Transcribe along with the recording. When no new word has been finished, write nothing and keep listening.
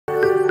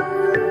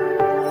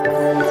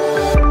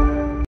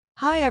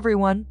Hi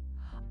everyone!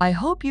 I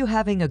hope you're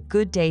having a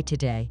good day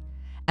today,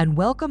 and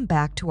welcome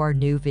back to our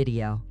new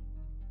video.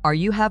 Are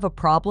you have a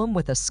problem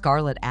with a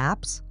Scarlet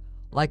apps,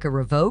 like a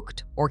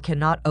revoked or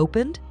cannot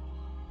opened?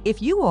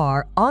 If you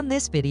are, on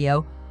this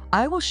video,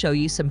 I will show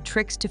you some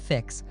tricks to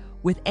fix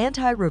with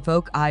Anti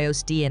Revoke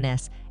iOS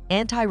DNS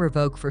Anti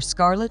Revoke for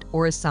Scarlet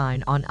or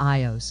ESign on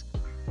iOS.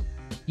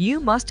 You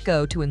must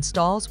go to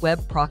Installs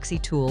Web Proxy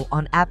tool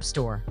on App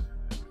Store.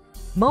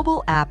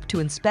 Mobile app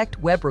to inspect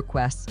web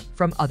requests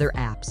from other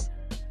apps.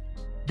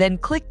 Then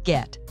click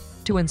Get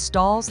to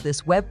install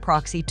this web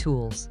proxy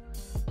tools.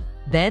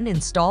 Then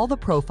install the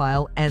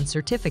profile and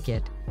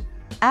certificate.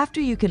 After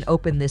you can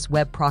open this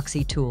web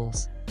proxy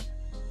tools.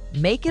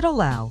 Make it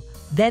allow,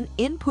 then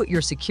input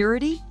your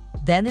security,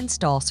 then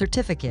install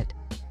certificate.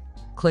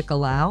 Click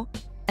Allow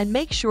and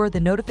make sure the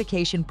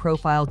notification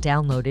profile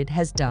downloaded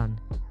has done.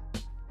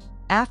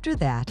 After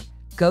that,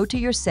 go to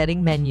your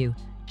setting menu,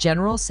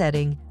 General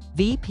Setting,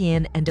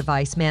 VPN and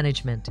Device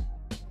Management.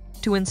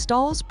 To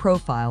install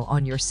profile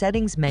on your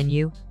settings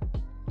menu,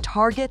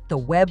 target the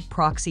web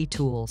proxy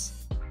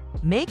tools.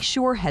 Make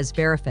sure has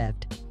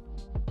verified.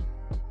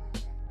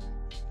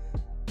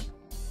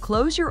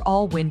 Close your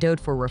all windowed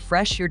for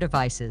refresh your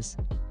devices.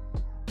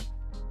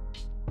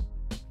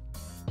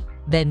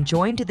 Then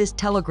join to this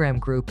Telegram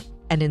group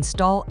and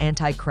install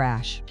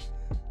anti-crash.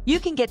 You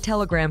can get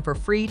Telegram for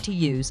free to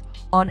use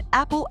on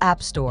Apple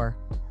App Store.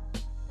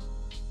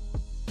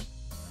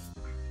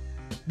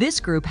 This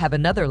group have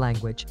another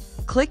language.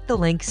 Click the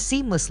link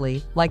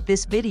seamlessly like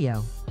this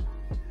video.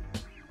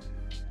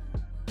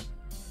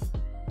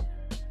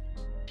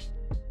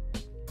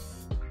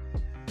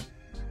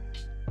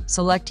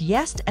 Select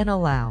Yes and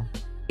Allow.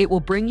 It will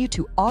bring you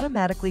to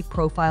automatically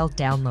profile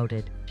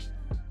downloaded.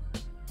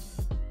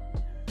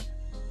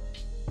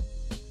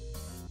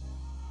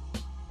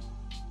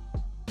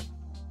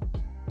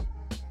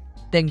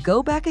 Then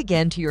go back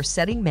again to your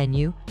setting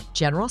menu,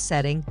 General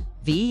Setting,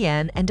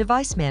 VPN and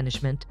Device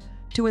Management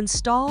to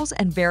installs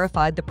and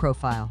verify the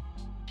profile.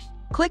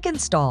 Click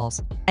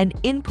Installs and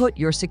input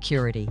your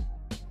security.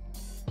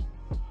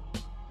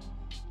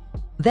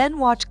 Then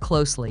watch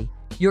closely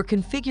your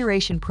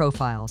configuration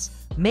profiles.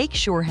 Make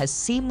sure has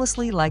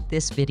seamlessly like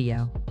this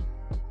video.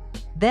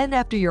 Then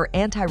after your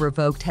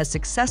anti-revoked has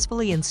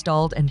successfully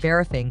installed and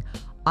verifying,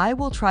 I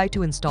will try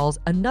to install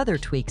another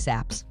tweaks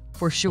apps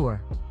for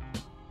sure.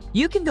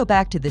 You can go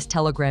back to this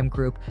Telegram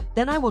group,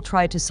 then I will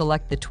try to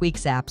select the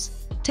tweaks apps,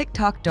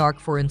 TikTok Dark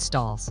for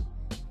installs.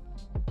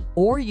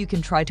 Or you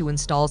can try to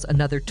install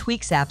another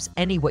tweaks apps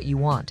any what you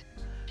want,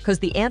 because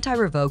the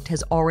anti-revoked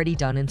has already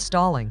done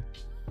installing.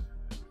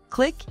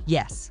 Click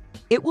Yes.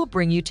 It will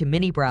bring you to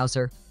mini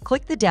browser,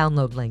 click the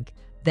download link,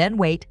 then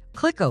wait,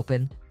 click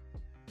Open,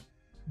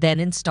 then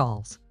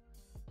installs.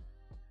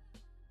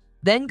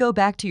 Then go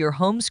back to your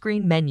home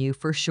screen menu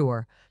for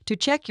sure to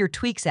check your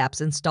tweaks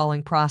apps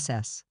installing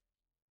process.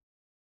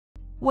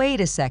 Wait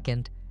a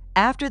second.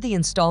 After the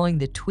installing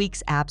the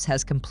tweaks apps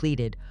has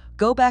completed,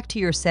 go back to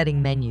your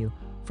setting menu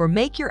for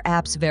make your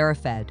apps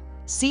verified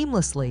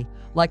seamlessly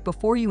like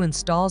before you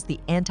installs the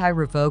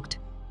anti-revoked.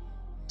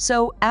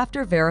 So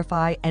after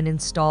verify and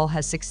install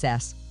has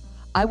success,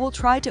 I will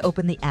try to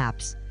open the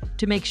apps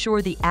to make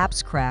sure the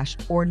apps crash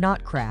or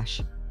not crash.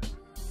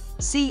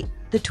 See,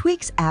 the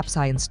tweaks apps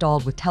I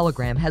installed with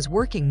Telegram has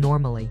working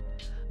normally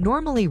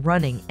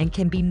running and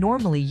can be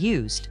normally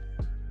used.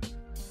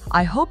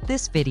 I hope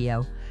this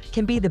video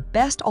can be the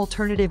best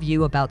alternative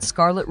you about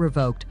Scarlet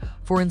Revoked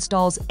for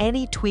installs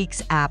any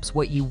tweaks apps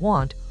what you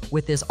want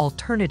with this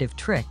alternative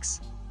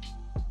tricks.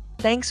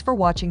 Thanks for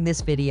watching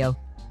this video.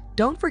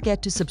 Don't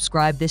forget to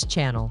subscribe this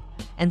channel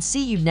and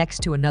see you next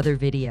to another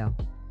video.